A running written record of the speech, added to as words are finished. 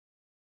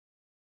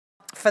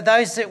For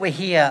those that were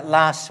here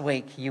last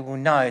week, you will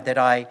know that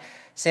I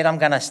said I'm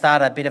going to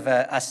start a bit of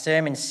a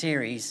sermon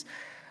series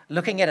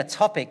looking at a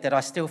topic that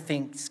I still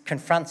think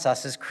confronts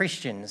us as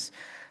Christians,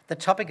 the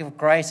topic of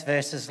grace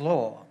versus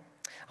law.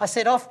 I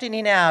said often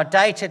in our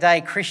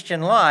day-to-day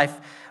Christian life,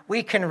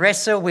 we can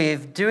wrestle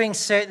with doing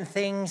certain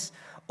things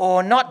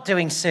or not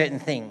doing certain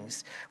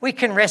things. We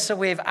can wrestle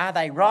with, are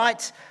they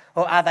right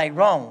or are they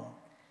wrong?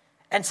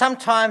 And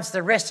sometimes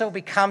the wrestle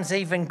becomes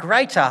even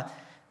greater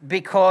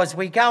because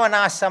we go and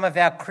ask some of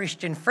our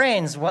Christian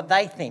friends what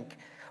they think.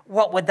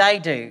 What would they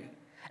do?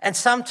 And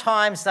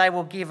sometimes they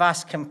will give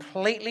us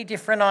completely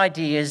different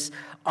ideas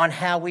on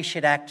how we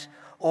should act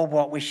or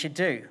what we should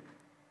do.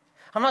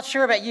 I'm not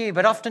sure about you,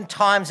 but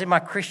oftentimes in my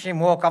Christian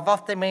walk, I've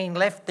often been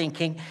left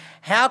thinking,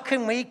 how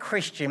can we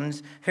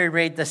Christians who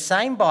read the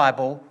same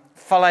Bible,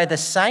 follow the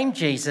same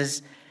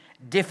Jesus,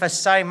 differ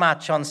so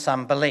much on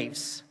some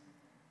beliefs?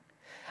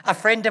 A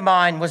friend of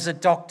mine was a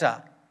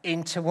doctor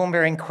in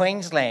Toowoomba in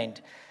Queensland,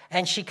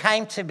 and she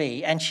came to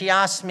me and she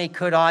asked me,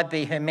 could I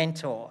be her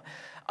mentor?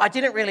 I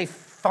didn't really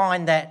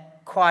find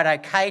that quite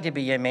okay to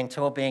be her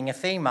mentor, being a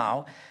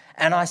female,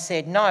 and I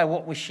said, no,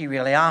 what was she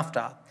really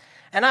after?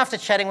 And after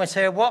chatting with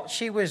her, what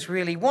she was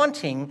really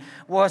wanting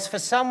was for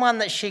someone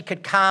that she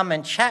could come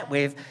and chat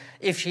with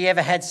if she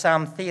ever had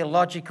some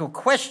theological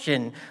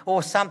question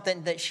or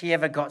something that she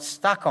ever got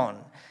stuck on.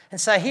 And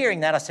so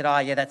hearing that, I said, oh,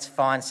 yeah, that's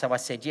fine. So I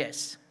said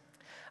yes.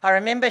 I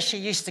remember she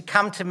used to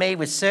come to me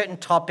with certain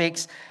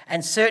topics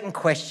and certain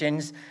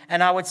questions,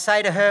 and I would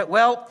say to her,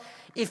 well,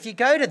 if you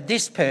go to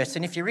this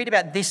person, if you read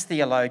about this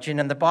theologian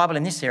and the Bible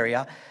in this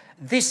area,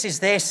 this is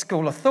their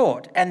school of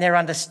thought and their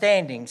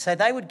understanding. So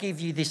they would give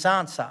you this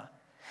answer.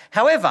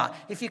 However,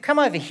 if you come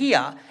over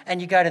here and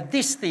you go to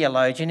this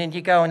theologian and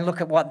you go and look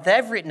at what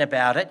they've written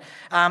about it,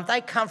 they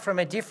come from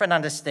a different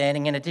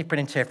understanding and a different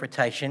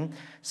interpretation,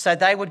 so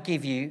they would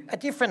give you a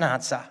different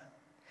answer.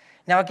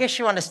 Now, I guess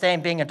you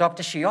understand, being a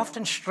doctor, she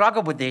often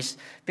struggled with this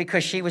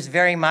because she was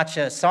very much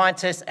a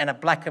scientist and a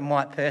black and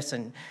white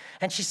person.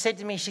 And she said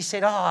to me,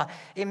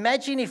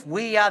 imagine if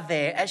we are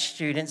there as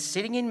students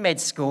sitting in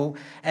med school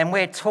and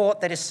we're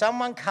taught that if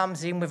someone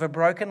comes in with a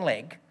broken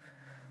leg,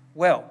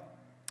 well,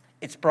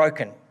 it's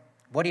broken.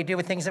 What do you do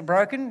with things that are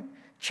broken?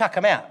 Chuck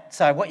them out.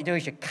 So what you do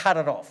is you cut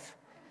it off.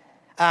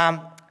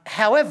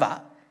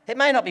 However, it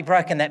may not be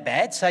broken that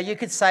bad, so you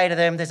could say to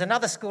them, there's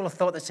another school of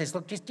thought that says,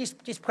 look,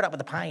 just put up with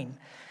the pain,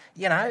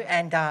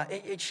 and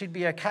it should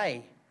be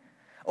okay.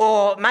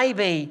 Or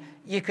maybe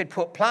you could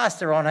put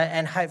plaster on it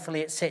and hopefully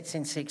it sets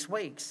in 6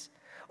 weeks.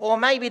 Or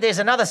maybe there's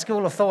another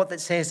school of thought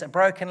that says a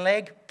broken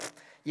leg,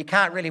 you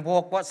can't really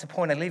walk, what's the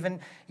point of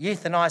living?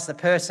 Euthanize the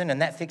person and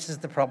that fixes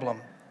the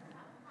problem.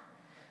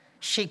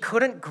 She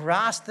couldn't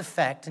grasp the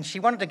fact, and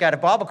she wanted to go to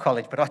Bible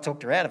college, but I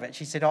talked her out of it.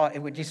 She said, it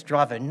would just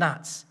drive her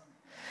nuts.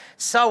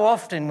 So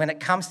often when it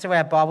comes to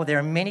our Bible, there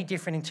are many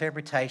different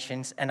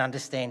interpretations and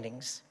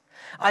understandings.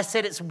 I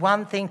said it's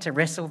one thing to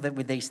wrestle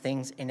with these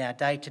things in our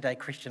day-to-day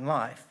Christian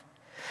life.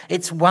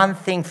 It's one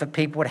thing for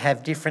people to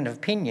have different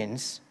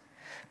opinions,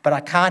 but I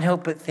can't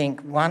help but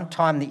think one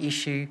time the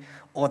issue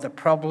or the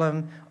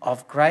problem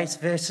of grace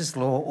versus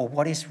law, or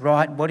what is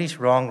right, what is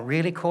wrong,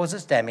 really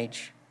causes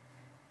damage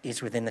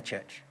is within the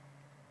church.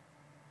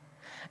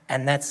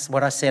 And that's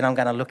what I said I'm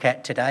going to look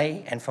at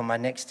today and for my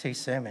next 2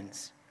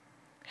 sermons.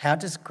 How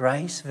does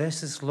grace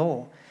versus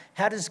law,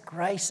 how does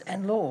grace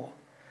and law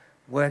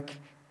work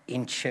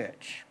in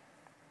church?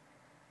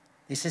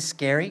 This is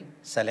scary,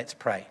 so let's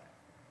pray.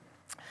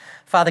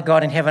 Father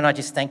God in heaven, I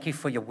just thank you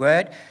for your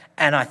word,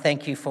 and I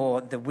thank you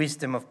for the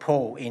wisdom of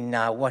Paul in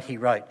what he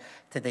wrote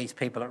to these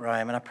people at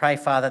Rome. And I pray,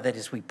 Father, that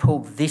as we pull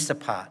this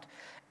apart,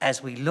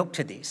 as we look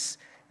to this,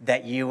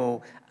 that you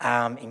will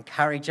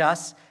encourage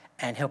us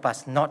and help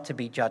us not to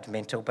be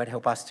judgmental, but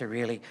help us to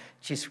really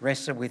just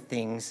wrestle with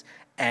things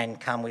and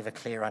come with a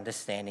clear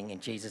understanding. In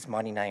Jesus'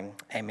 mighty name,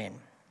 amen.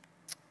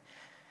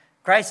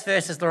 Grace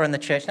versus law in the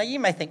church. Now, you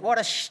may think, what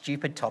a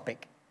stupid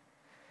topic.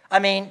 I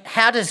mean,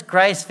 how does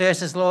grace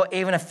versus law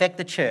even affect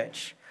the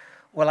church?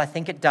 Well, I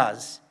think it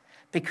does,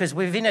 because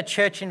within a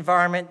church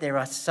environment, there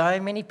are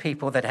so many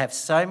people that have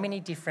so many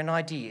different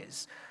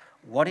ideas,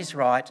 what is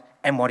right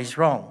and what is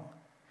wrong.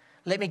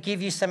 Let me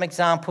give you some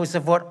examples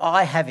of what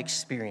I have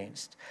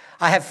experienced.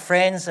 I have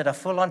friends that are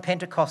full-on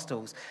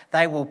Pentecostals.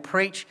 They will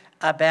preach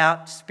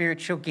about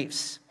spiritual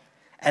gifts,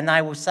 and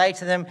they will say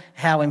to them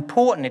how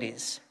important it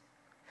is.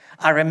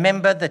 I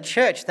remember the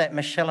church that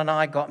Michelle and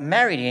I got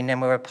married in and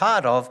were a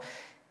part of,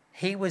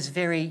 he was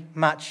very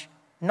much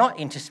not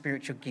into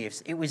spiritual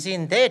gifts. It was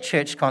in their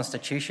church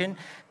constitution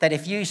that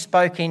if you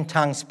spoke in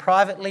tongues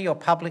privately or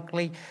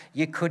publicly,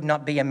 you could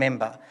not be a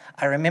member.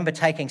 I remember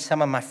taking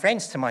some of my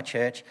friends to my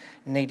church.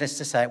 Needless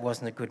to say, it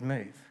wasn't a good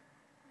move.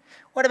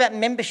 What about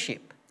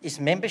membership? Is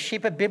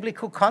membership a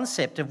biblical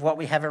concept of what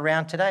we have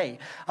around today?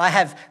 I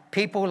have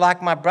people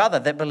like my brother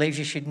that believes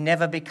you should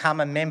never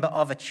become a member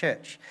of a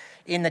church.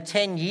 In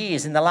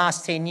the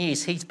last 10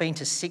 years, he's been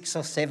to 6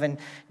 or 7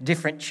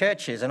 different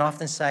churches, and I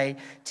often say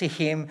to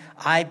him,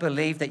 I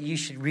believe that you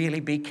should really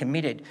be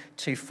committed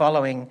to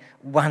following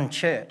one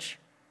church.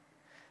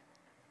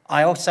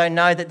 I also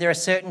know that there are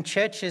certain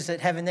churches that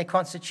have in their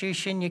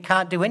constitution you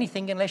can't do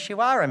anything unless you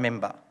are a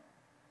member.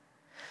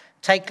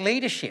 Take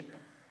leadership.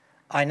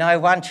 I know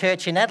one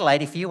church in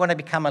Adelaide, if you want to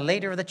become a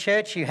leader of the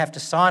church, you have to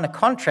sign a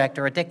contract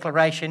or a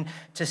declaration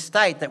to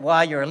state that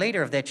while you're a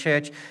leader of their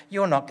church,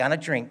 you're not going to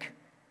drink.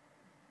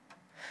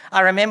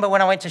 I remember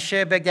when I went to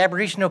Cherbourg, the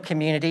Aboriginal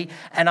community,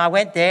 and I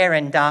went there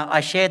and I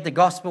shared the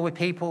gospel with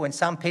people, and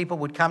some people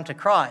would come to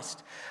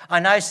Christ. I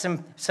know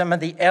some of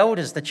the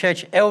elders, the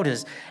church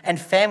elders and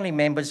family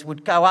members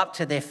would go up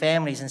to their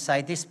families and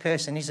say, this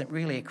person isn't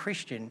really a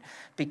Christian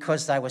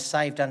because they were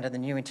saved under the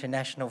New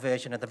International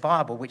Version of the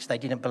Bible, which they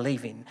didn't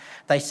believe in.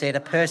 They said a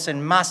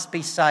person must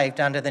be saved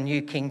under the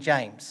New King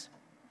James.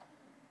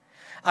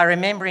 I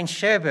remember in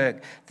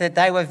Cherbourg that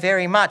they were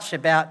very much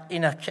about,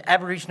 in an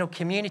Aboriginal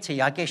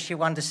community, I guess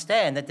you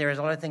understand that there is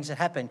a lot of things that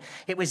happen.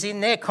 It was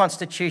in their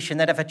constitution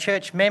that if a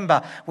church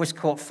member was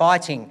caught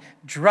fighting,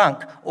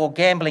 drunk or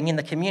gambling in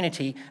the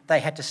community, they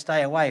had to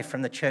stay away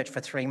from the church for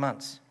 3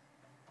 months.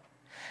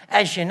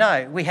 As you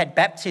know, we had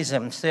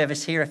baptism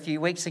service here a few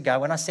weeks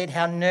ago and I said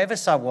how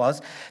nervous I was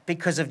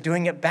because of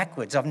doing it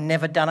backwards. I've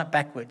never done it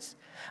backwards.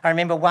 I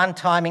remember one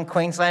time in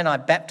Queensland I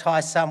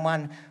baptised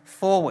someone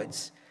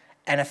forwards.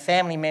 And a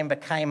family member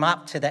came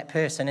up to that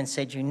person and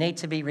said, you need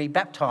to be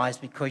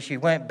rebaptised because you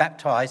weren't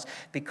baptised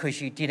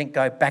because you didn't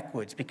go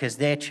backwards, because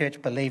their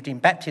church believed in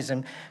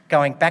baptism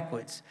going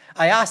backwards.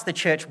 I asked the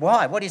church,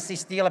 why? What is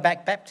this deal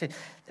about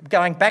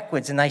going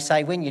backwards? And they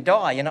say, when you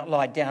die, you're not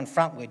lie down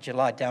frontwards, you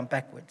lie down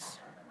backwards.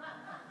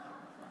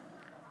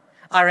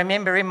 I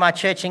remember in my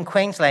church in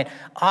Queensland,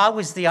 I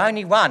was the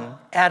only one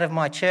out of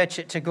my church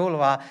at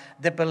Toogoolawah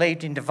that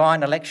believed in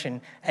divine election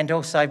and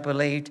also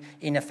believed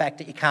in the fact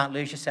that you can't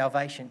lose your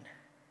salvation.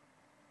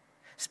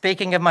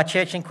 Speaking of my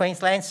church in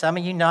Queensland, some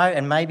of you know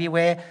and may be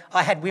aware,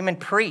 I had women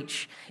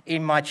preach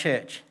in my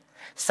church.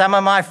 Some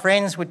of my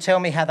friends would tell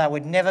me how they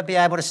would never be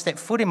able to step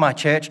foot in my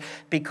church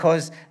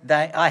because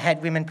I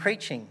had women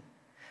preaching.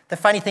 The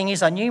funny thing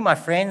is I knew my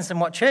friends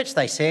and what church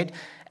they said,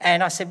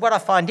 and I said, what I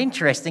find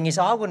interesting is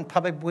I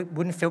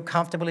wouldn't feel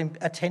comfortable in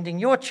attending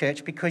your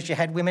church because you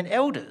had women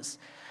elders.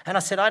 And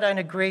I said, I don't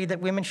agree that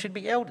women should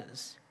be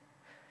elders.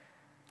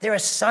 There are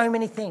so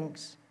many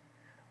things.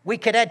 We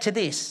could add to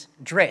this,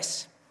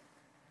 dress.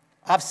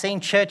 I've seen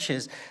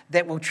churches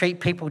that will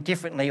treat people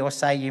differently or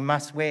say you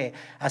must wear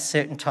a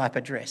certain type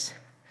of dress.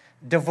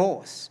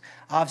 Divorce.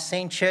 I've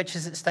seen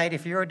churches that state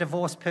if you're a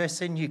divorced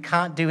person, you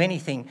can't do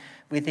anything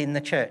within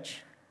the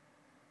church.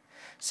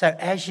 So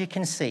as you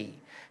can see,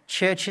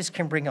 churches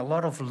can bring a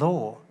lot of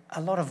law, a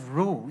lot of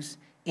rules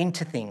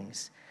into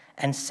things.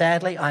 And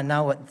sadly, I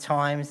know at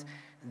times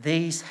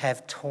these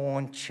have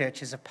torn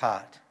churches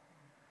apart.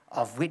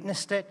 I've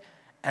witnessed it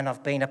and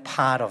I've been a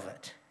part of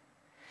it.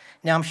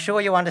 Now, I'm sure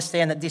you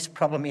understand that this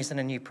problem isn't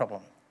a new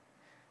problem.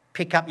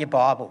 Pick up your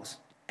Bibles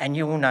and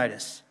you will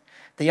notice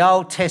the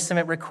Old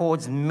Testament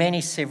records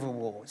many civil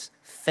wars,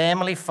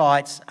 family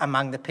fights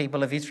among the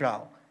people of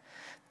Israel.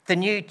 The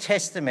New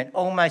Testament,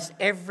 almost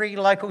every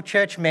local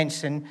church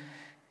mentioned,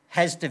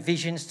 has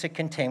divisions to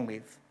contend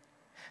with.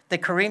 The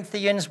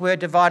Corinthians were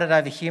divided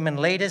over human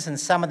leaders and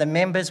some of the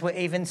members were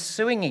even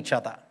suing each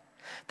other.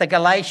 The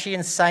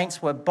Galatian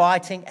saints were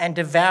biting and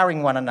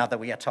devouring one another,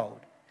 we are told.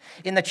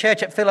 In the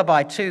church at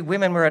Philippi too,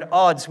 women were at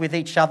odds with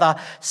each other,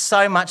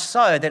 so much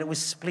so that it was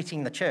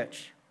splitting the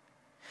church.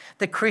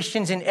 The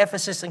Christians in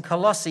Ephesus and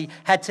Colossae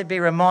had to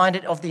be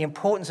reminded of the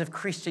importance of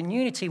Christian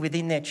unity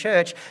within their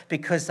church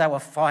because they were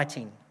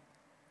fighting.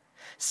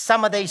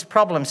 Some of these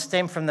problems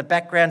stem from the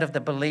background of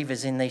the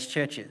believers in these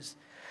churches.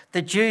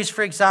 The Jews,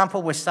 for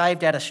example, were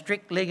saved out of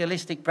strict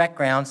legalistic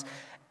backgrounds,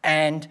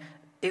 and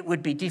it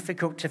would be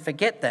difficult to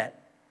forget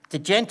that. The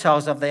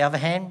Gentiles, on the other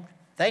hand,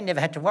 they never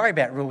had to worry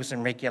about rules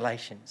and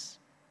regulations.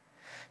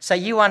 So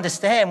you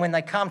understand when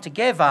they come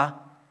together,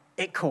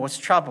 it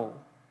caused trouble.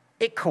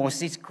 It caused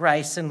this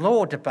grace and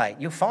law debate.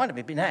 You'll find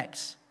it in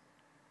Acts.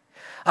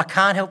 I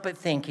can't help but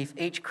think if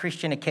each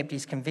Christian had kept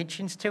his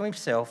convictions to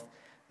himself,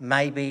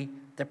 maybe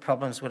the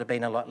problems would have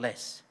been a lot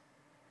less.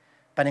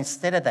 But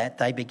instead of that,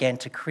 they began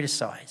to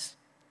criticise.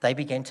 They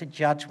began to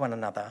judge one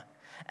another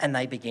and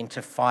they began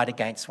to fight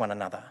against one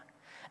another.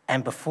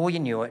 And before you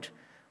knew it,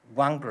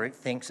 one group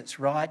thinks it's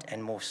right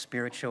and more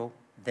spiritual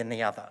than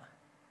the other.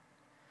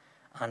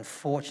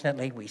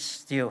 Unfortunately, we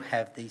still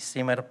have these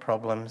similar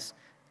problems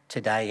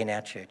today in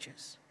our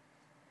churches.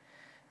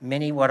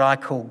 Many what I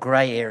call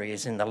grey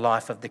areas in the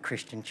life of the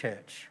Christian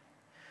church.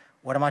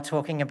 What am I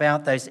talking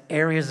about? Those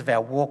areas of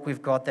our walk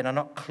with God that are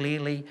not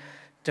clearly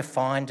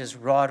defined as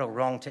right or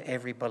wrong to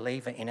every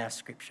believer in our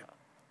scripture.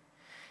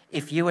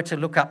 If you were to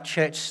look up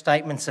church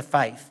statements of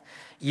faith,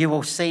 you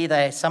will see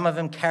that some of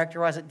them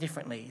characterise it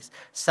differently.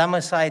 Some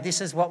will say,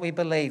 this is what we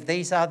believe.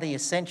 These are the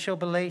essential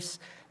beliefs.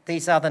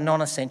 These are the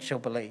non-essential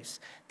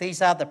beliefs.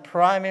 These are the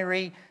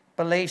primary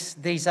beliefs.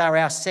 These are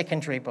our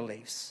secondary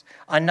beliefs.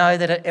 I know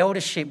that at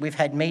eldership we've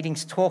had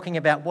meetings talking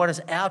about what does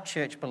our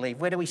church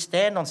believe? Where do we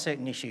stand on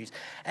certain issues?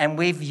 And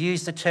we've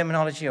used the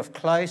terminology of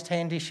closed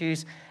hand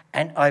issues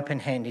and open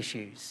hand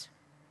issues.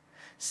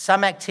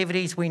 Some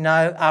activities we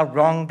know are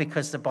wrong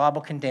because the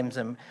Bible condemns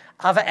them.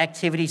 Other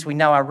activities we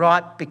know are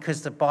right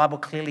because the Bible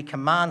clearly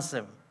commands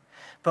them.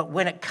 But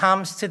when it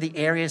comes to the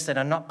areas that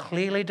are not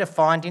clearly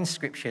defined in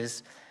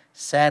Scriptures,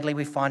 sadly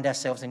we find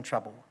ourselves in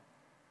trouble.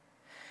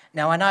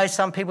 Now, I know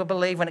some people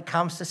believe when it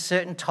comes to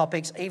certain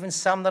topics, even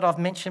some that I've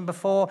mentioned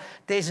before,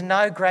 there's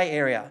no grey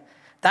area.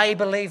 They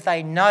believe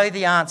they know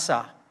the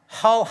answer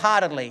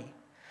wholeheartedly.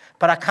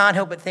 But I can't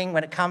help but think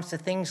when it comes to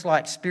things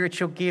like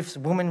spiritual gifts,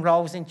 women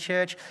roles in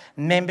church,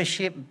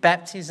 membership,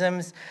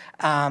 baptisms,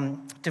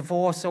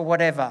 divorce or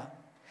whatever,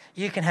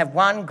 you can have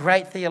one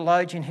great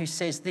theologian who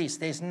says this: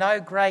 there's no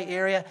grey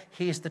area,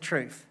 here's the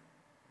truth.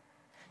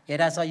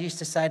 Yet, as I used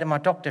to say to my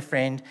doctor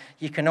friend,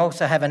 you can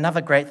also have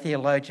another great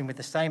theologian with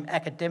the same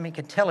academic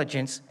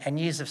intelligence and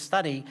years of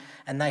study,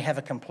 and they have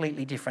a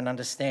completely different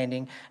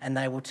understanding, and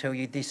they will tell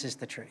you this is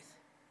the truth.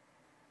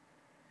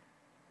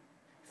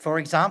 For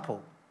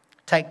example,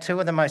 take two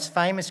of the most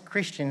famous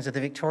Christians of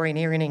the Victorian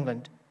era in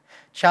England,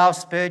 Charles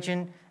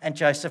Spurgeon and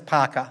Joseph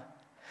Parker.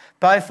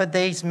 Both of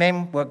these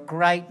men were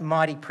great,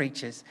 mighty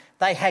preachers.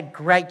 They had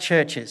great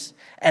churches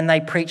and they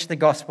preached the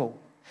gospel.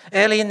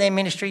 Early in their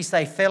ministries,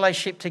 they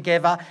fellowshiped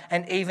together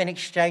and even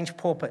exchanged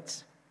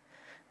pulpits.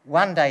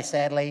 One day,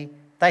 sadly,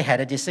 they had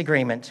a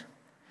disagreement.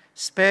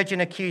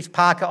 Spurgeon accused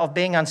Parker of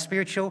being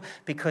unspiritual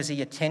because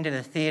he attended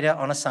a theatre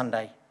on a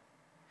Sunday.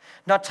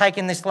 Not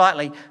taking this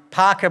lightly,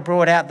 Parker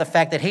brought out the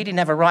fact that he didn't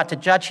have a right to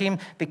judge him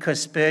because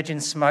Spurgeon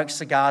smoked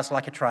cigars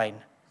like a train.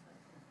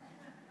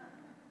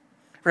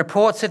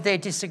 Reports of their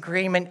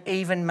disagreement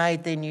even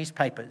made their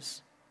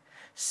newspapers.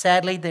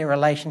 Sadly, their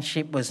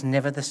relationship was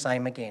never the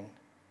same again.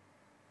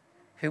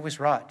 Who was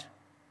right?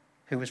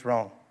 Who was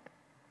wrong?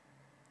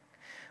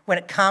 When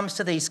it comes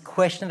to these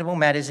questionable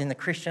matters in the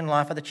Christian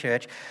life of the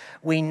church,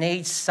 we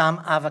need some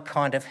other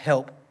kind of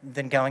help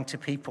than going to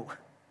people.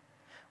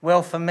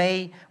 Well, for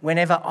me,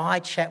 whenever I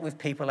chat with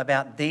people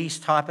about these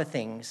type of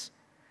things,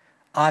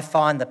 I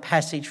find the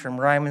passage from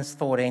Romans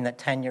 14 that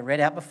Tanya read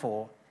out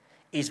before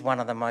is one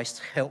of the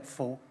most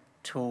helpful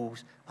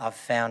tools I've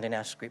found in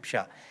our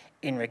scripture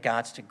in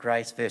regards to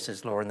grace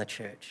versus law in the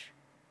church.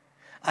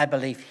 I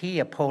believe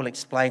here Paul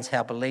explains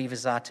how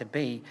believers are to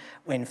be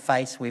when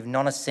faced with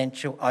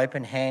non-essential,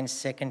 open-hand,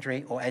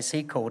 secondary, or as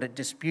he called it,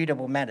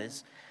 disputable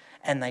matters,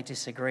 and they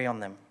disagree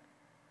on them.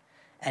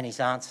 And his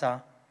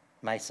answer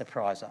may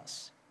surprise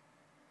us.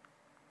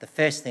 The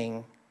first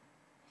thing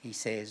he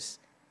says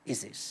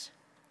is this: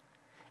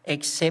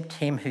 accept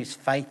him whose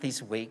faith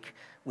is weak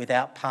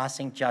without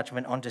passing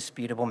judgment on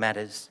disputable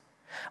matters.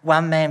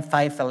 One man's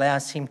faith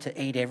allows him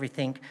to eat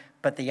everything,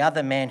 but the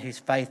other man whose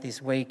faith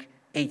is weak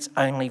eats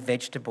only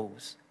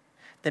vegetables.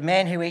 The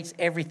man who eats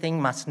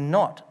everything must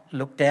not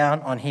look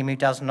down on him who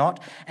does not,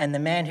 and the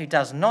man who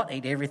does not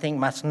eat everything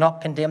must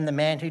not condemn the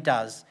man who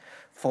does,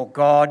 for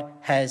God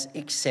has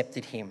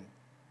accepted him.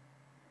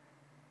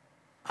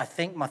 I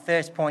think my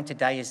first point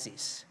today is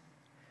this: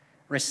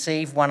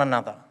 receive one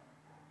another.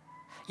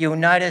 You'll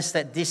notice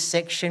that this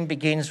section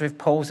begins with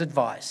Paul's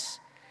advice: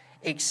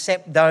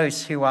 accept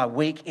those who are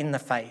weak in the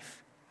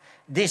faith.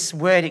 This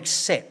word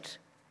accept,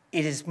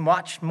 it is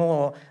much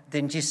more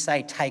than just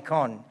say take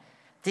on.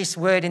 This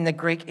word in the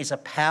Greek is a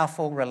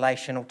powerful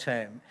relational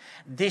term.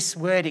 This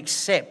word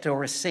accept or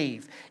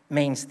receive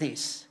means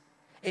this: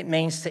 it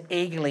means to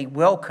eagerly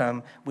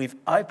welcome with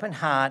open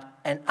heart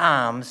and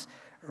arms,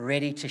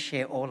 ready to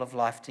share all of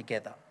life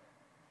together.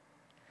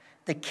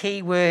 The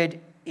key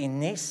word in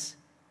this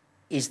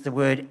is the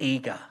word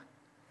eager.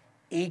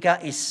 Eager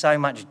is so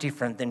much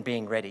different than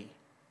being ready.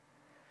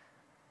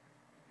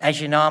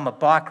 As you know, I'm a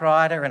bike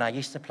rider and I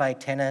used to play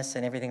tennis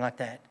and everything like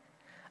that.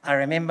 I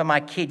remember my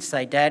kids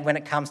say, Dad, when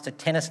it comes to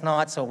tennis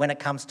nights or when it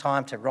comes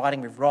time to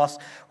riding with Ross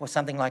or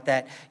something like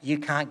that, you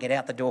can't get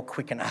out the door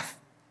quick enough.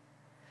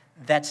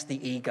 That's the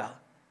eager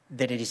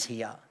that it is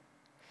here.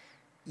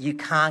 You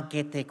can't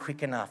get there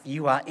quick enough.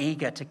 You are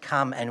eager to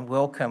come and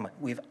welcome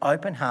with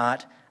open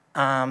heart,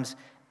 arms,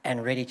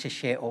 and ready to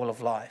share all of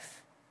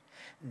life.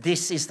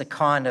 This is the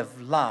kind of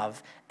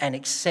love and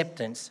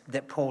acceptance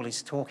that Paul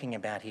is talking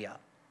about here,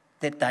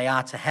 that they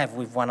are to have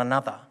with one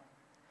another.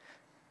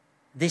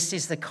 This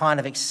is the kind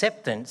of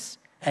acceptance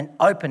and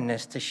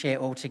openness to share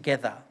all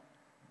together.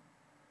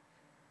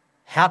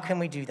 How can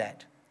we do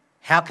that?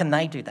 How can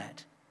they do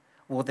that?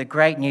 Well, the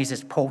great news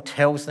is Paul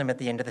tells them at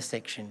the end of the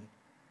section.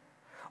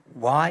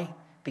 Why?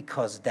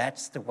 Because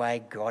that's the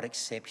way God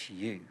accepts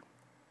you.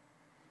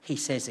 He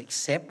says,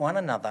 accept one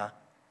another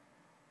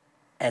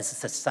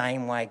as the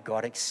same way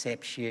God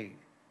accepts you.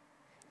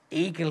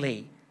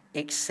 Eagerly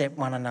accept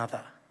one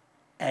another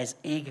as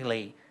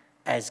eagerly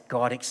as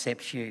God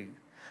accepts you.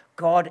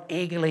 God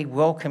eagerly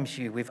welcomes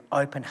you with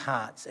open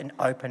hearts and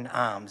open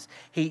arms.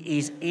 He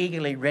is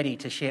eagerly ready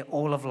to share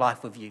all of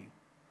life with you.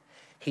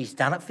 He's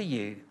done it for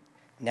you.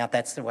 Now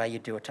that's the way you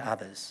do it to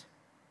others.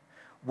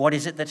 What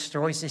is it that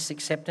destroys this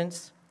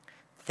acceptance?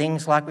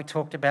 Things like we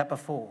talked about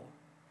before.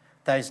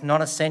 Those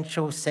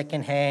non-essential,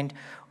 second-hand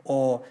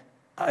or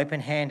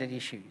open-handed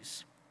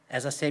issues.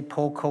 As I said,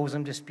 Paul calls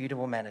them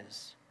disputable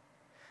matters.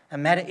 A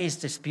matter is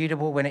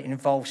disputable when it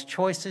involves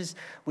choices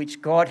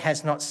which God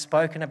has not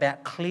spoken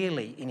about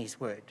clearly in his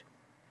word.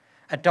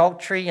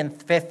 Adultery and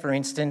theft, for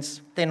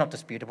instance, they're not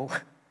disputable.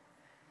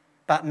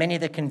 But many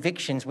of the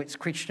convictions which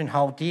Christians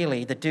hold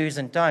dearly, the do's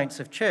and don'ts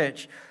of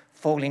church,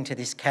 fall into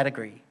this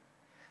category.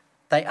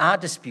 They are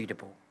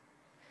disputable,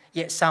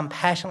 yet some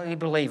passionately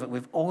believe it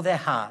with all their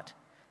heart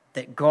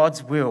that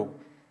God's will,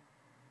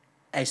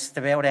 as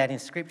spelled out in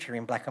Scripture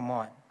in black and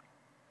white.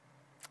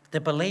 The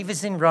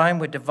believers in Rome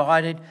were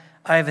divided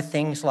over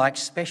things like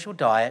special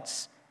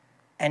diets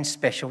and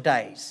special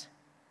days.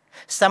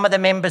 Some of the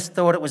members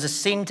thought it was a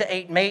sin to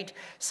eat meat,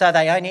 so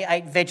they only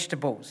ate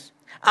vegetables.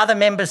 Other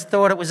members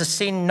thought it was a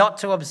sin not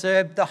to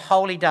observe the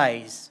holy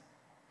days.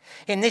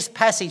 In this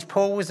passage,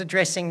 Paul was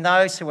addressing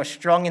those who were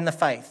strong in the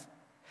faith.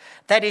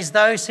 That is,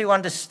 those who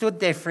understood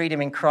their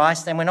freedom in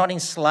Christ and were not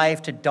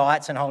enslaved to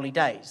diets and holy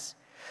days.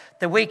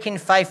 The weak in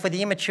faith were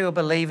the immature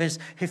believers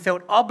who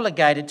felt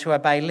obligated to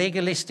obey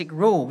legalistic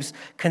rules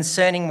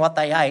concerning what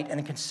they ate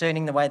and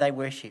concerning the way they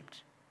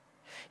worshipped.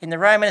 In the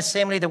Roman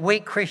assembly, the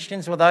weak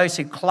Christians were those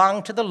who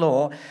clung to the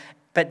law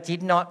but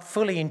did not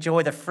fully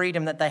enjoy the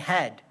freedom that they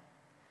had.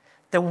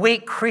 The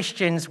weak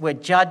Christians were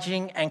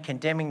judging and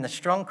condemning the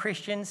strong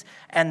Christians,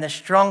 and the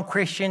strong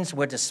Christians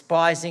were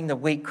despising the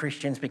weak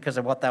Christians because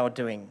of what they were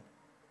doing.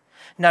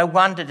 No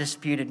wonder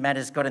disputed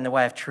matters got in the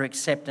way of true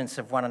acceptance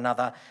of one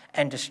another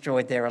and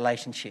destroyed their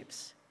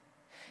relationships.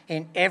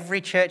 In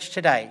every church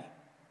today,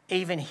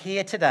 even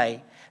here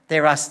today,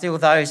 there are still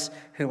those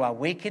who are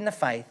weak in the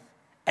faith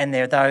and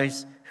there are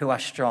those who are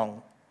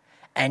strong.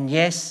 And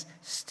yes,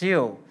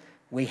 still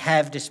we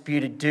have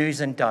disputed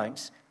do's and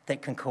don'ts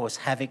that can cause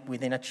havoc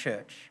within a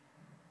church,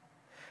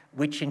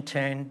 which in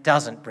turn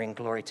doesn't bring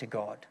glory to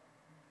God.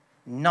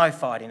 No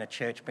fight in a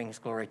church brings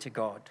glory to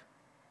God.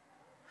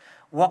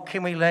 What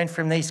can we learn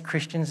from these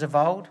Christians of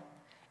old?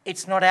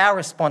 It's not our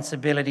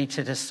responsibility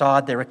to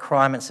decide the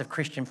requirements of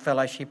Christian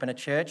fellowship in a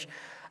church.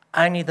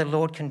 Only the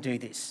Lord can do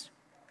this.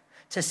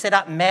 To set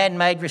up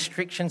man-made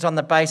restrictions on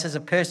the basis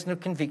of personal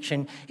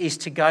conviction is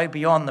to go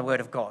beyond the Word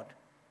of God.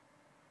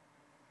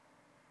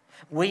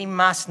 We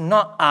must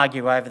not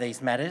argue over these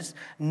matters,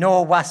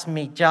 nor must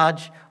we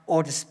judge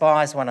or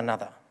despise one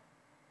another.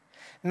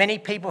 Many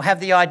people have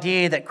the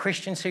idea that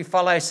Christians who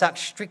follow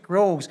such strict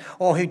rules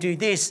or who do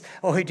this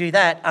or who do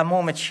that are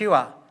more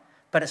mature,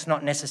 but it's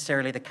not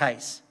necessarily the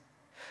case.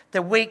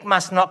 The weak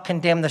must not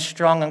condemn the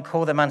strong and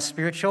call them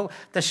unspiritual.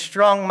 The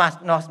strong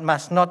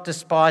must not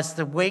despise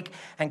the weak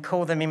and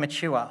call them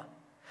immature.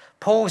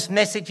 Paul's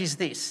message is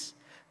this: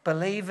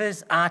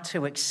 believers are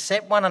to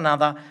accept one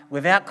another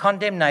without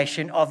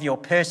condemnation of your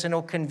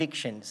personal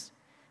convictions.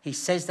 He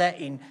says that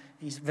in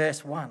his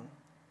verse 1.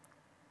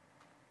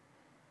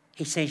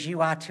 He says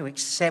you are to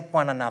accept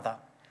one another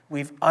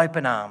with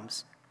open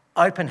arms,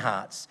 open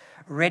hearts,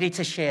 ready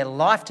to share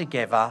life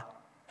together.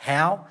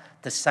 How?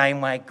 The same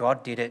way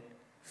God did it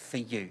for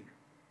you.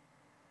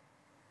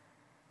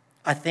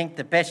 I think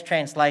the best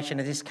translation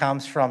of this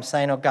comes from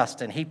St.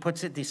 Augustine. He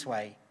puts it this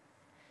way: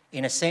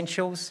 in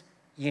essentials,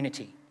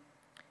 unity.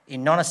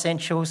 In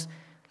non-essentials,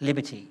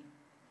 liberty.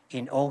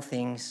 In all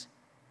things,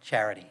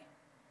 charity.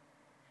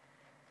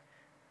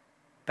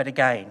 But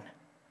again,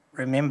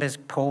 remember,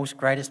 Paul's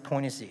greatest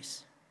point is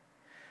this: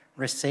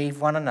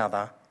 receive one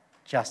another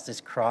just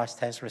as Christ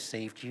has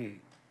received you.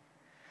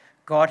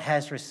 God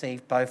has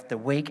received both the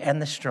weak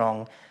and the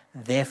strong,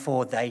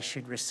 therefore they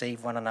should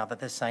receive one another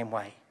the same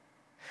way.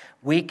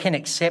 We can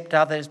accept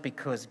others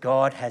because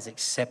God has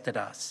accepted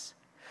us.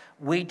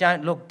 We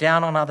don't look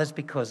down on others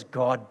because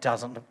God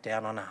doesn't look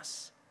down on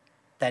us.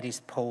 That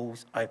is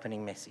Paul's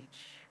opening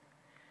message.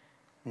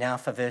 Now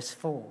for verse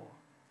 4.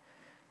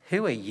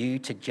 Who are you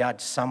to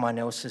judge someone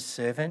else's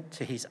servant?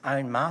 To his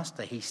own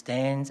master he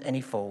stands and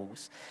he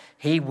falls.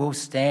 He will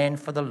stand,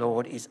 for the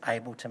Lord is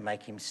able to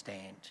make him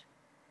stand.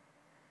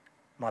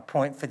 My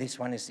point for this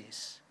one is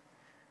this: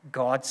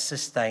 God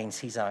sustains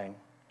his own.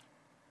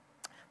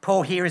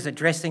 Paul here is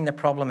addressing the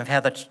problem of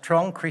how the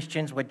strong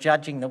Christians were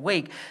judging the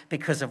weak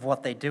because of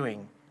what they're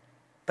doing.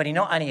 But he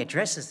not only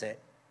addresses it,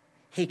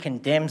 he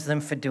condemns them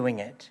for doing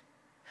it.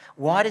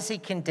 Why does he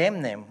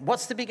condemn them?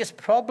 What's the biggest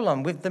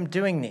problem with them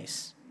doing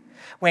this?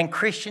 When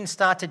Christians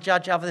start to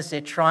judge others, they're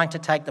trying to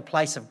take the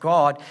place of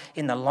God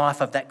in the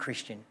life of that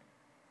Christian.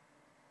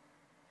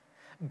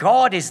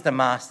 God is the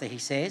master, he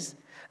says.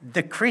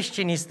 The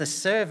Christian is the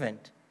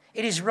servant.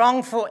 It is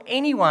wrong for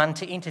anyone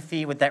to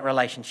interfere with that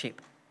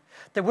relationship.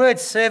 The word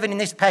servant in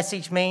this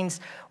passage means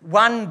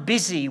one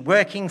busy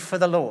working for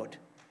the Lord.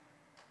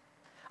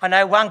 I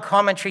know one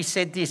commentary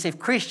said this: if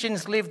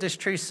Christians lived as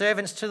true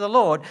servants to the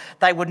Lord,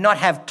 they would not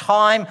have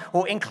time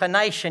or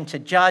inclination to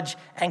judge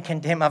and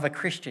condemn other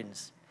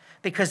Christians,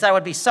 because they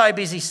would be so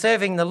busy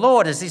serving the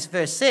Lord, as this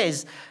verse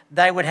says,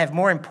 they would have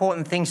more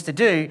important things to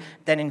do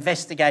than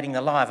investigating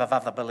the life of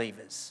other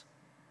believers.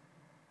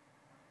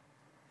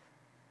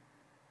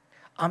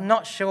 I'm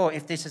not sure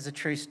if this is a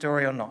true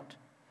story or not.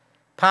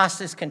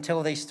 Pastors can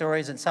tell these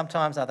stories, and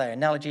sometimes are they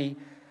analogy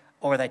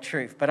or are they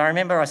truth? But I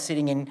remember I was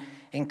sitting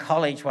in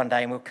college one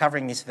day and we were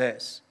covering this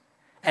verse.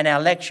 and our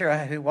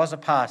lecturer, who was a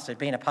pastor, had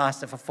been a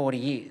pastor for 40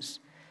 years,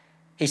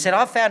 he said,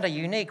 I've found a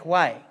unique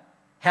way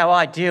how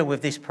I deal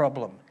with this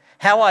problem,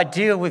 how I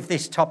deal with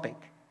this topic.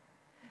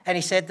 And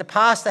he said the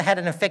pastor had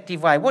an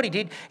effective way. What he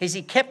did is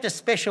he kept a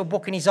special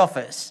book in his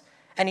office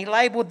and he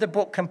labelled the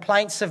book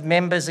Complaints of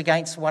Members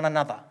Against One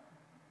Another.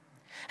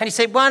 And he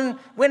said,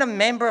 when a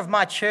member of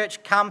my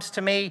church comes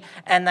to me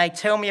and they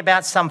tell me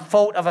about some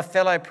fault of a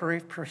fellow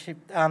parishioner,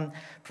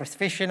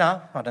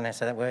 I don't know how to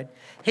say that word,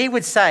 he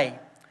would say,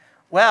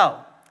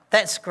 well,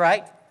 that's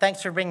great.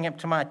 Thanks for bringing it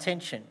to my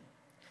attention.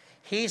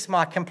 Here's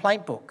my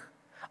complaint book.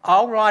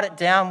 I'll write it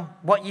down,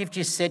 what you've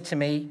just said to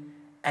me,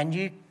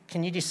 and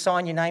can you just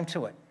sign your name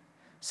to it?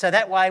 So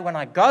that way, when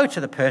I go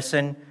to the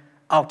person,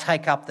 I'll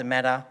take up the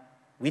matter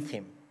with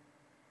him.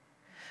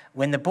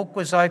 When the book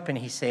was open,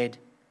 he said,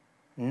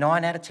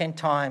 9 out of 10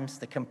 times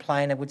the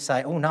complainer would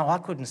say, oh no, I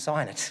couldn't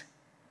sign it.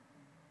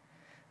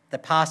 The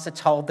pastor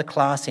told the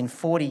class in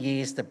 40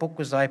 years the book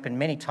was open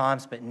many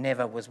times, but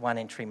never was one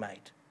entry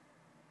made.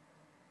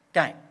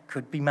 Again,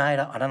 could be made,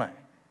 I don't know.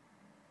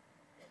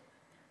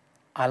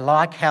 I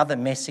like how the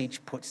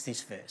Message puts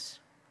this verse.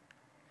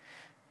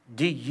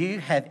 Do you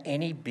have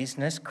any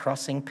business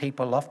crossing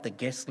people off the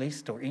guest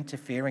list or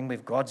interfering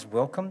with God's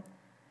welcome?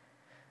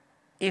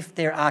 If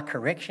there are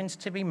corrections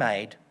to be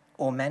made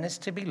or manners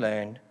to be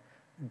learned,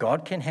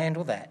 God can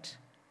handle that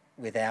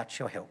without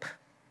your help.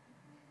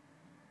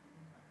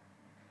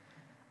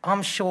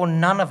 I'm sure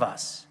none of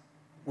us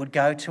would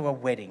go to a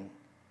wedding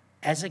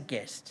as a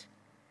guest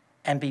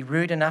and be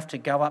rude enough to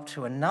go up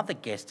to another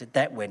guest at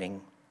that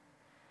wedding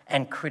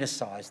and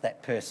criticise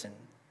that person.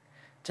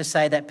 To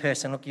say that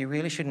person, look, you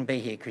really shouldn't be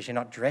here because you're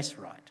not dressed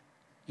right.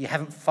 You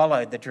haven't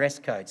followed the dress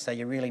code, so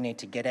you really need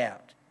to get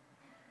out.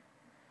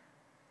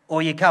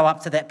 Or you go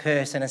up to that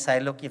person and say,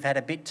 look, you've had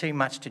a bit too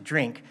much to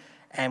drink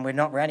and we're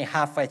only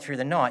halfway through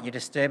the night, you're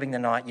disturbing the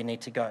night, you need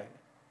to go.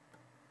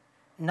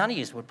 None of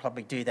you would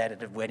probably do that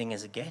at a wedding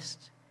as a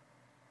guest.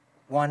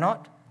 Why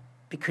not?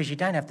 Because you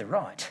don't have the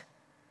right.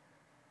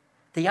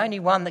 The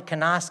only one that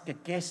can ask a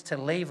guest to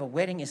leave a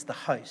wedding is the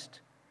host,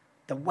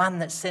 the one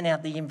that sent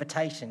out the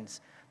invitations,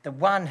 the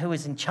one who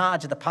is in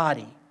charge of the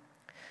party.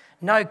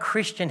 No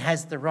Christian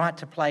has the right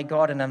to play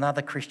God in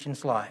another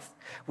Christian's life.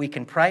 We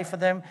can pray for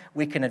them,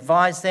 we can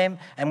advise them,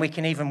 and we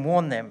can even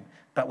warn them,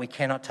 but we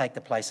cannot take the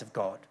place of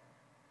God.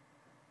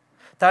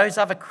 Those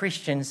other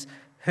Christians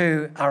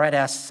who are at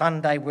our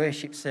Sunday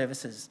worship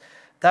services,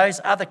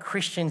 those other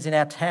Christians in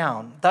our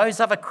town, those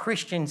other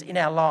Christians in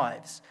our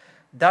lives,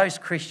 those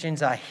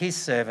Christians are his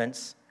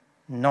servants,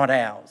 not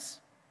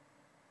ours,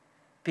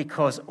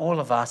 because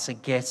all of us are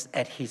guests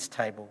at his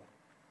table.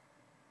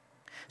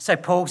 So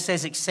Paul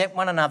says, accept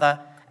one another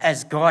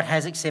as God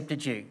has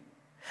accepted you.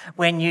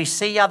 When you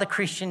see other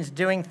Christians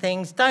doing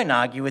things, don't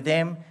argue with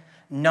them.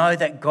 Know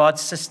that God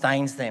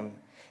sustains them.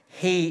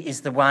 He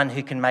is the one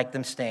who can make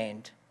them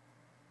stand.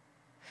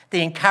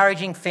 The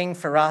encouraging thing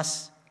for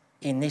us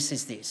in this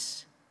is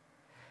this.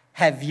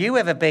 Have you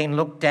ever been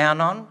looked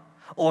down on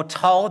or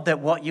told that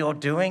what you're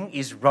doing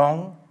is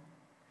wrong?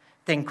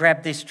 Then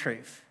grab this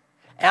truth.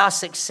 Our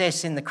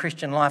success in the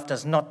Christian life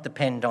does not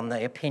depend on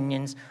the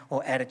opinions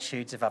or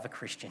attitudes of other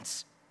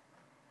Christians.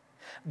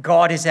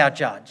 God is our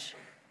judge.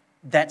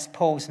 That's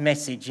Paul's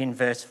message in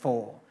verse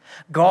 4.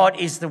 God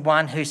is the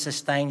one who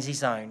sustains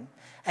his own,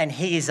 and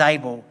he is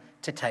able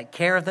to take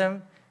care of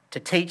them, to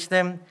teach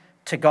them,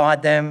 to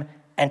guide them,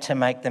 and to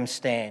make them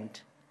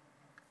stand.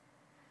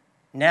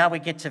 Now we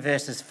get to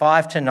verses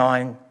 5 to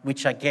 9,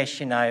 which I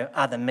guess you know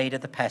are the meat of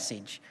the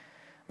passage,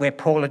 where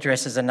Paul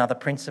addresses another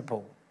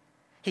principle.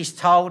 He's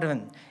told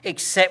them,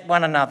 accept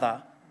one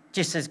another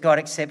just as God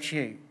accepts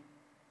you,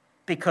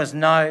 because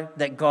know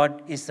that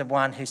God is the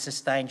one who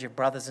sustains your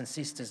brothers and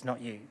sisters,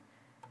 not you.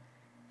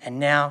 And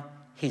now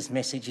his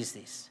message is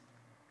this.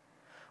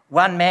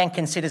 One man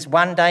considers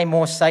one day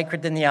more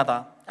sacred than the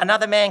other.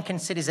 Another man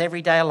considers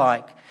every day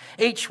alike.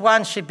 Each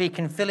one should be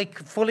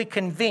fully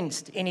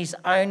convinced in his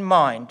own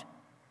mind.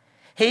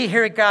 He who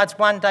regards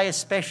one day as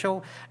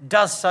special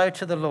does so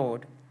to the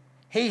Lord.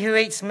 He who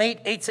eats meat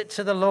eats it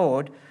to the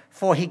Lord,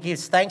 for he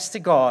gives thanks to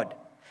God.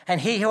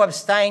 And he who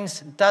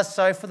abstains does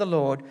so for the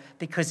Lord,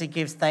 because he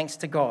gives thanks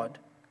to God.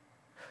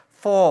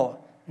 For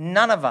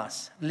none of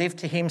us live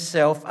to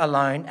himself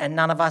alone, and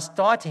none of us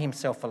die to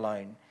himself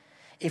alone.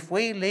 If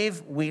we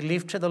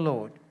live to the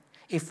Lord.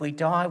 If we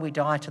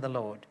die to the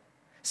Lord.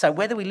 So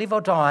whether we live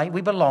or die,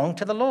 we belong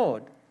to the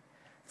Lord.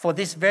 For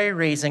this very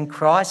reason,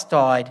 Christ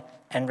died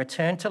and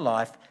returned to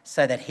life,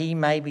 so that he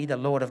may be the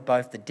Lord of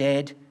both the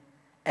dead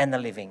and the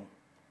living.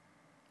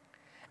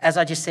 As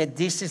I just said,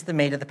 this is the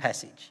meat of the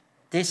passage.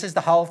 This is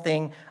the whole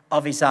thing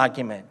of his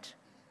argument.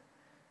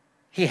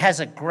 He has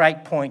a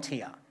great point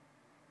here.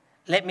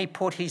 Let me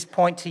put his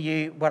point to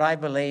you, what I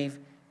believe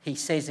he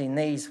says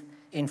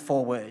in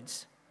 4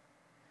 words.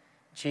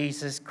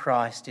 Jesus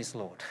Christ is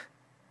Lord.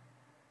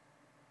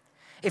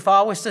 If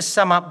I was to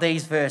sum up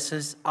these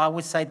verses, I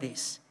would say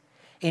this.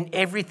 In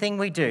everything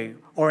we do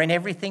or in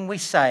everything we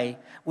say,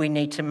 we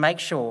need to make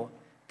sure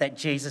that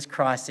Jesus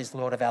Christ is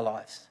Lord of our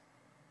lives.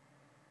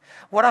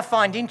 What I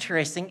find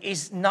interesting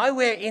is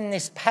nowhere in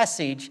this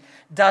passage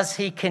does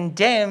he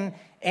condemn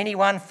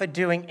anyone for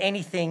doing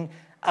anything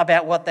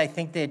about what they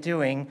think they're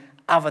doing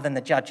other than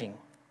the judging.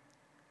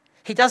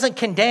 He doesn't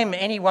condemn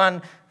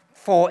anyone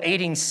for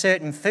eating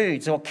certain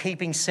foods or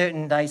keeping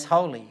certain days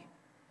holy.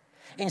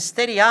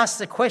 Instead, he asks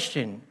the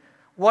question,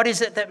 what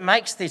is it that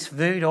makes this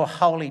food or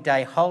holy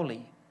day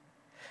holy?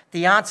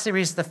 The answer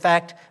is the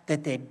fact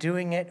that they're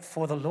doing it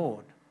for the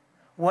Lord.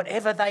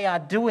 Whatever they are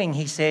doing,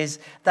 he says,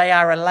 they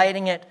are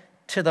relating it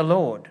to the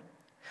Lord.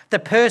 The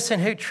person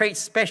who treats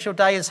special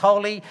day as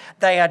holy,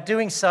 they are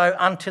doing so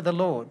unto the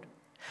Lord.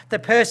 The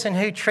person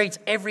who treats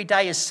every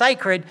day as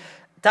sacred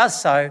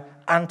does so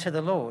unto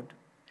the Lord.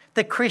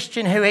 The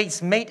Christian who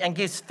eats meat and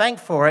gives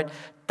thanks for it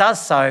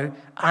does so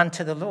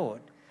unto the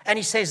Lord. And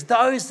he says,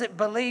 those that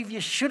believe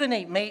you shouldn't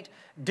eat meat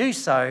do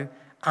so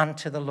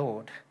unto the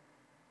Lord.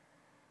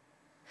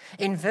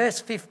 In verse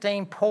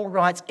 15, Paul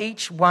writes,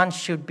 each one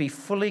should be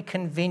fully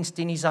convinced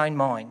in his own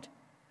mind.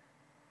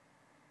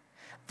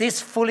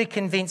 This fully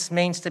convinced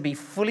means to be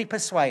fully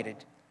persuaded,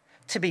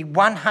 to be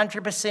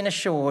 100%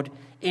 assured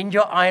in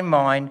your own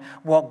mind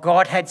what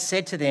God had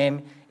said to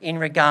them in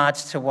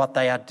regards to what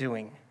they are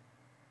doing.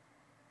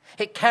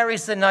 It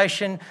carries the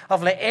notion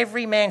of let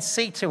every man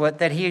see to it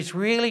that he is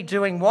really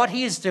doing what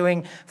he is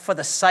doing for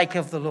the sake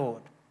of the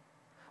Lord.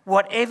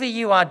 Whatever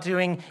you are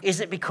doing, is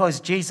it because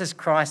Jesus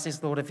Christ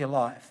is Lord of your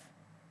life?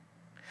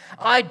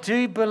 I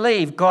do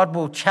believe God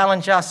will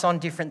challenge us on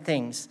different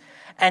things,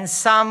 and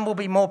some will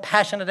be more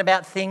passionate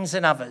about things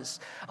than others.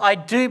 I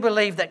do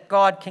believe that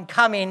God can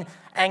come in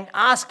and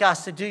ask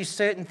us to do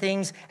certain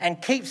things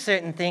and keep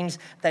certain things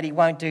that he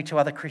won't do to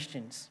other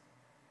Christians.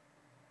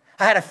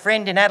 I had a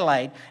friend in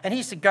Adelaide, and he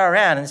used to go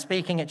around and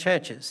speaking at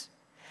churches.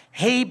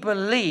 He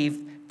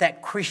believed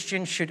that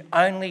Christians should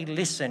only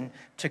listen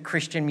to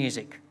Christian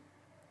music.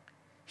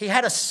 He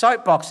had a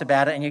soapbox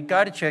about it, and you'd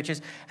go to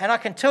churches, and I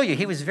can tell you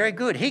he was very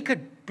good. He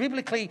could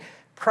biblically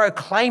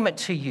proclaim it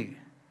to you.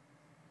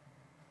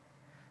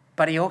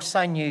 But he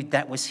also knew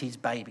that was his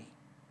baby.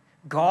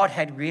 God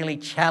had really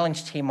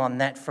challenged him on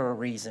that for a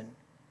reason.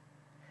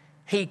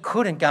 He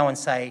couldn't go and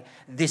say,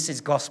 this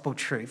is gospel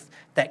truth,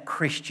 that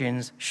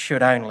Christians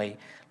should only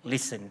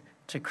listen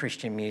to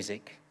Christian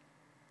music.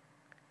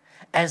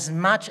 As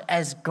much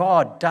as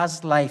God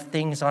does lay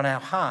things on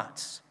our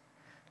hearts,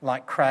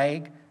 like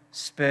Craig,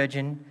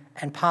 Spurgeon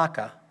and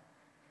Parker,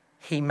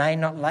 he may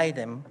not lay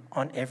them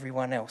on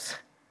everyone else.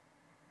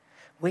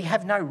 We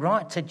have no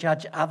right to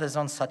judge others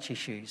on such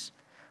issues,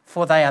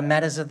 for they are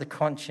matters of the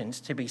conscience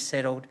to be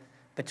settled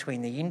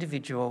between the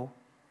individual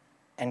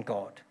and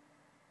God.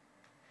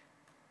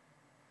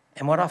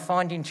 And what I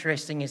find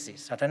interesting is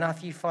this. I don't know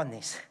if you find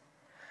this.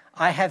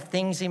 I have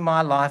things in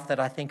my life that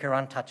I think are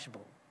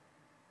untouchable.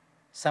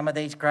 Some of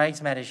these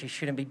grades matters you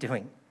shouldn't be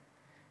doing.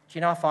 Do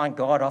you know I find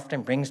God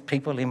often brings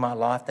people in my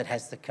life that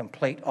has the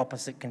complete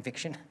opposite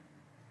conviction?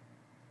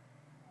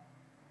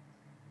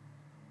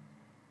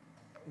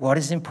 What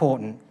is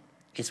important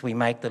is we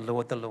make the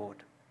Lord the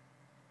Lord.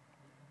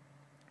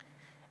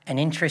 An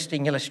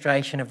interesting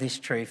illustration of this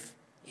truth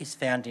is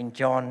found in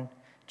John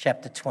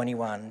chapter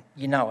 21.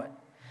 You know it.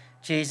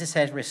 Jesus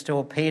has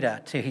restored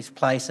Peter to his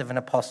place of an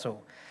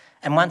apostle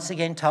and once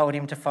again told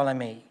him to follow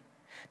me.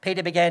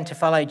 Peter began to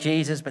follow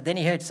Jesus, but then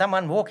he heard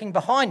someone walking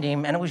behind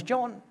him, and it was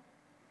John.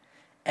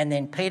 And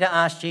then Peter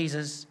asked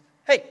Jesus,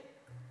 hey,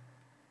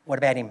 what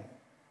about him?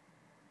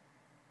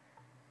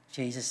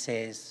 Jesus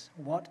says,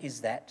 what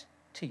is that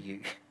to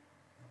you?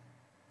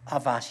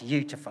 I've asked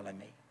you to follow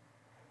me.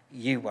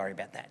 You worry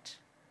about that.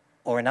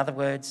 Or in other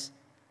words,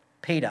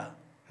 Peter,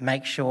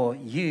 make sure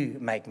you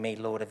make me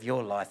Lord of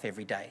your life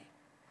every day.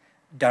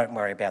 Don't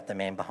worry about the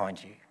man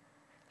behind you.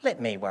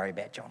 Let me worry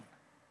about John.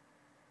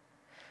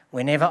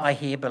 Whenever I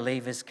hear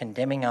believers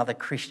condemning other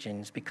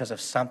Christians because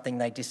of something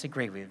they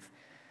disagree with,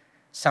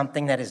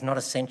 something that is not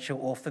essential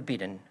or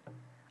forbidden,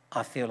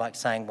 I feel like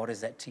saying, what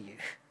is that to you?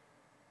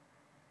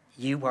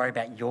 You worry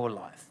about your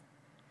life.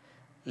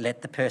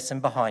 Let the person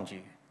behind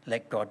you,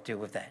 let God deal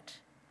with that.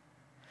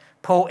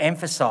 Paul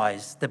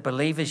emphasised the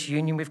believer's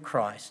union with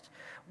Christ.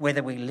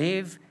 Whether we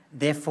live,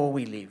 therefore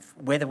we live.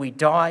 Whether we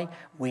die,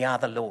 we are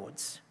the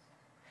Lord's.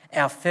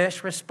 Our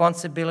first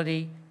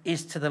responsibility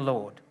is to the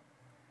Lord.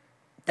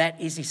 That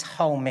is his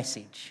whole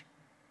message.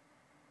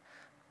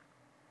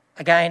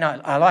 Again,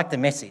 I like the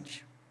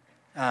message.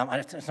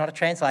 It's not a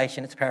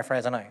translation, it's a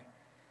paraphrase, I know.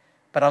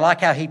 But I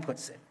like how he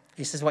puts it.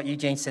 This is what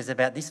Eugene says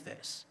about this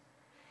verse.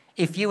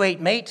 If you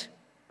eat meat,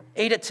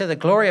 eat it to the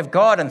glory of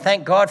God and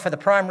thank God for the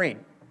prime rib.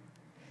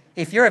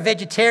 If you're a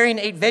vegetarian,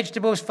 eat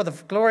vegetables for the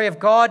glory of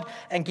God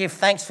and give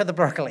thanks for the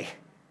broccoli.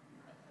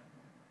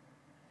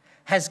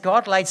 Has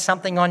God laid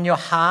something on your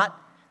heart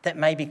that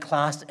may be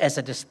classed as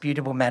a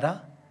disputable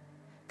matter?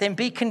 Then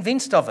be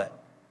convinced of it.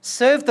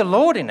 Serve the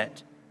Lord in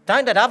it.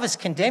 Don't let others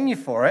condemn you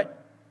for it.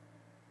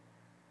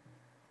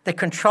 The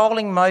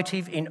controlling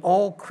motive in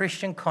all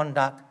Christian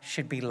conduct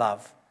should be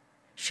love,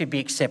 should be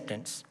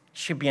acceptance,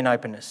 should be an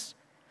openness.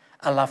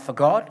 A love for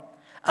God,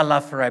 a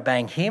love for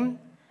obeying him,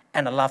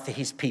 and a love for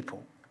his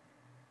people.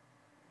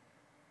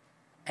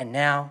 And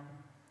now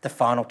the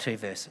final two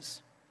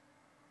verses.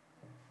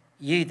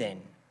 You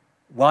then,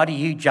 why do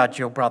you judge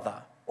your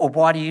brother? Or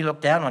why do you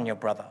look down on your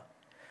brother?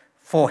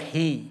 For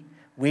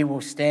we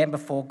will stand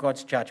before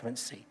God's judgment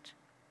seat.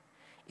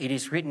 It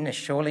is written, as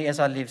surely as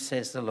I live,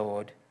 says the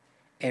Lord,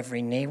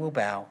 every knee will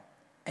bow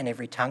and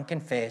every tongue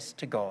confess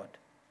to God.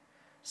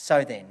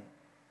 So then,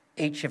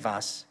 each of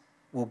us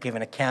will give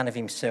an account of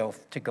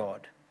himself to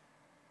God.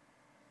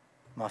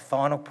 My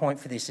final point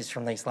for this is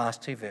from these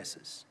last two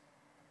verses.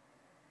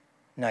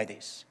 Know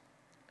this,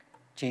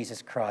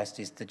 Jesus Christ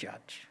is the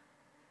judge.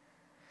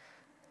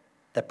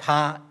 The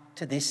part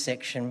to this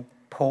section,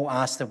 Paul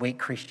asked the weak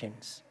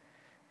Christians,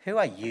 who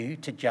are you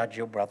to judge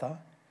your brother?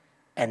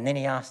 And then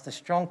he asked the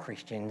strong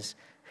Christians,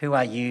 who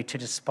are you to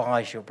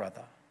despise your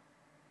brother?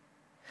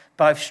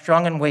 Both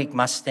strong and weak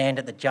must stand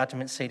at the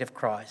judgment seat of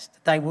Christ.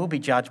 They will be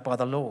judged by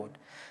the Lord.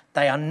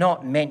 They are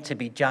not meant to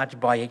be judged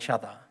by each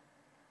other.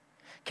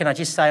 Can I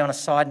just say on a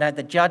side note,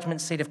 the judgment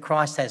seat of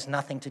Christ has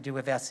nothing to do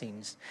with our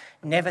sins.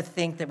 Never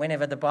think that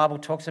whenever the Bible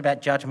talks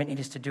about judgment, it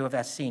is to do with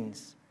our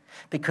sins,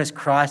 because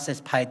Christ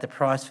has paid the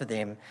price for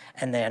them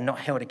and they are not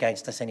held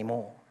against us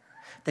anymore.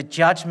 The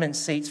judgment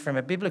seats from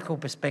a biblical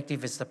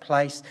perspective is the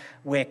place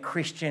where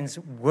Christians'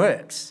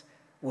 works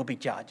will be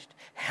judged.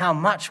 How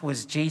much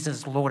was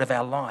Jesus Lord of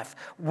our life?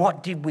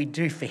 What did we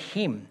do for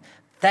him?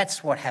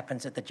 That's what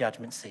happens at the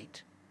judgment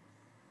seat.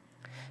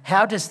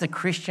 How does the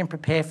Christian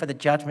prepare for the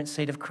judgment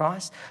seat of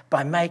Christ?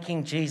 By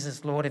making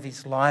Jesus Lord of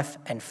his life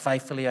and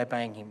faithfully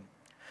obeying him.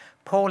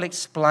 Paul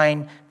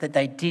explained that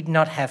they did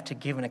not have to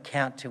give an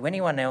account to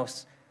anyone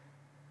else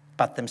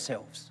but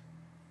themselves,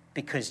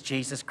 because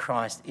Jesus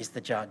Christ is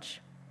the judge.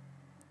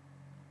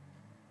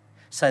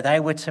 So they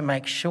were to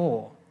make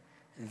sure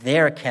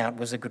their account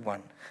was a good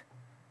one.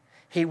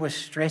 He was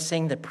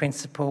stressing the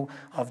principle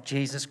of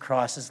Jesus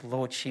Christ's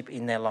lordship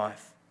in their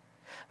life.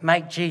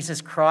 Make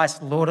Jesus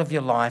Christ Lord of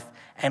your life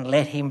and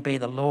let him be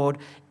the Lord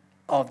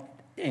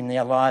in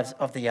their lives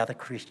of the other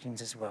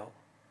Christians as well.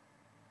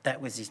 That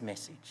was his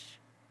message.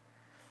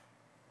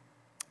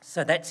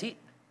 So that's it.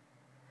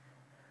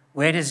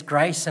 Where does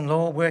grace and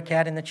law work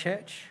out in the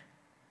church?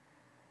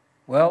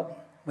 Well,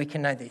 we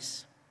can know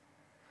this.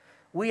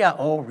 We are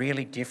all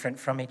really different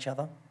from each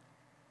other.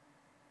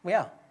 We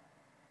are.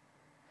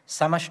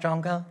 Some are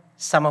stronger,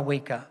 some are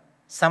weaker.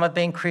 Some have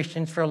been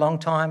Christians for a long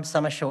time,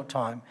 some a short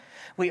time.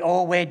 We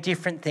all wear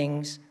different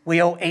things.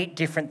 We all eat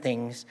different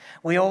things.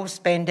 We all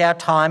spend our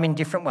time in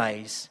different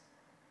ways.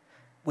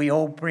 We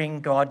all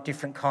bring God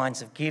different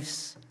kinds of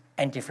gifts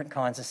and different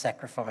kinds of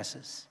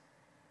sacrifices.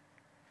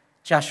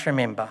 Just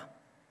remember,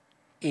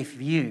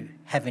 if you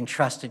have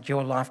entrusted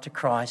your life to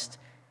Christ,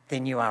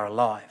 then you are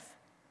alive.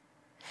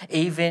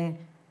 Even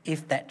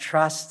if that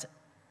trust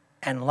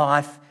and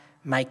life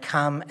may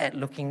come at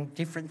looking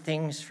different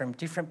things from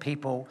different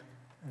people,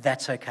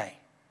 that's okay.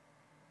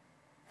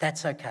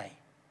 That's okay.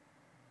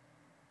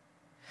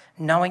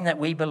 Knowing that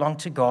we belong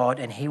to God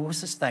and he will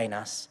sustain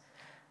us,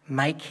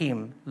 make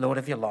him Lord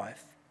of your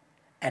life,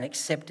 and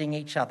accepting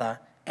each other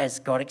as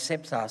God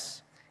accepts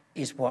us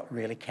is what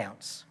really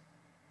counts.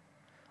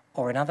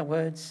 Or in other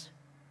words,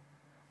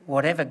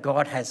 whatever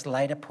God has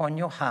laid upon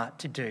your heart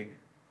to do,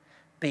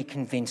 be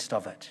convinced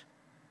of it.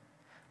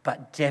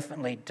 But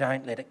definitely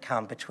don't let it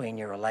come between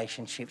your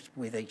relationships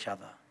with each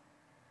other,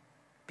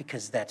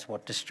 because that's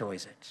what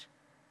destroys it.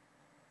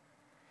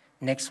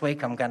 Next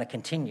week, I'm going to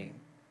continue,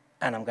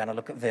 and I'm going to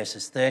look at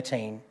verses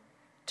 13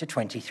 to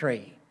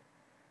 23,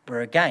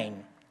 where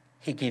again,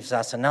 he gives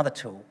us another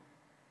tool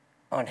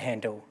on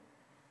handle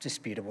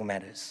disputable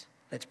matters.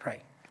 Let's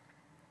pray.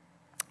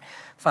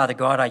 Father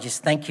God, I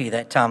just thank you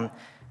that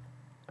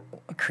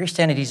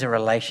Christianity is a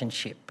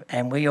relationship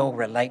and we all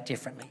relate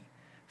differently.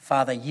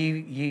 Father,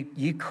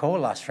 you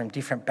call us from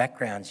different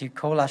backgrounds. You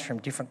call us from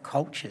different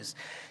cultures.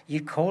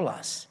 You call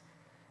us.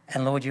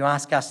 And Lord, you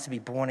ask us to be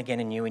born again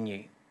in you and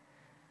you.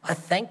 I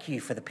thank you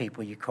for the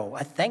people you call.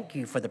 I thank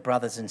you for the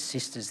brothers and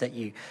sisters that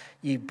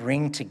you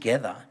bring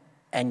together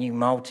and you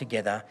mould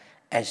together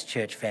as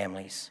church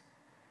families.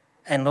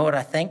 And Lord,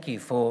 I thank you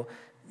for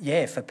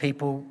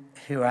people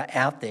who are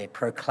out there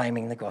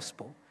proclaiming the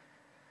gospel.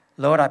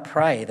 Lord, I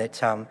pray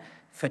that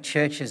for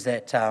churches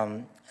that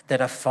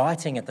are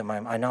fighting at the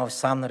moment, I know of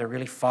some that are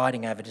really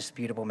fighting over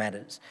disputable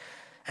matters.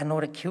 And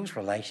Lord, it kills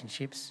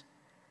relationships.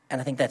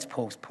 And I think that's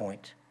Paul's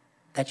point.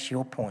 That's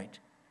your point.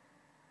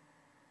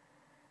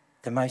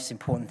 The most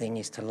important thing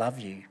is to love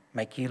you,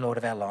 make you Lord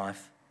of our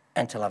life,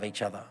 and to love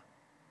each other.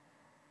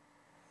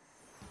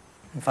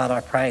 And Father,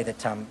 I pray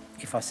that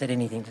if I said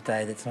anything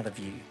today that's not of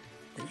you,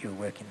 that you'll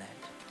work in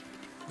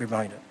that.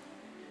 Remind it.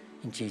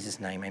 In Jesus'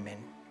 name, amen.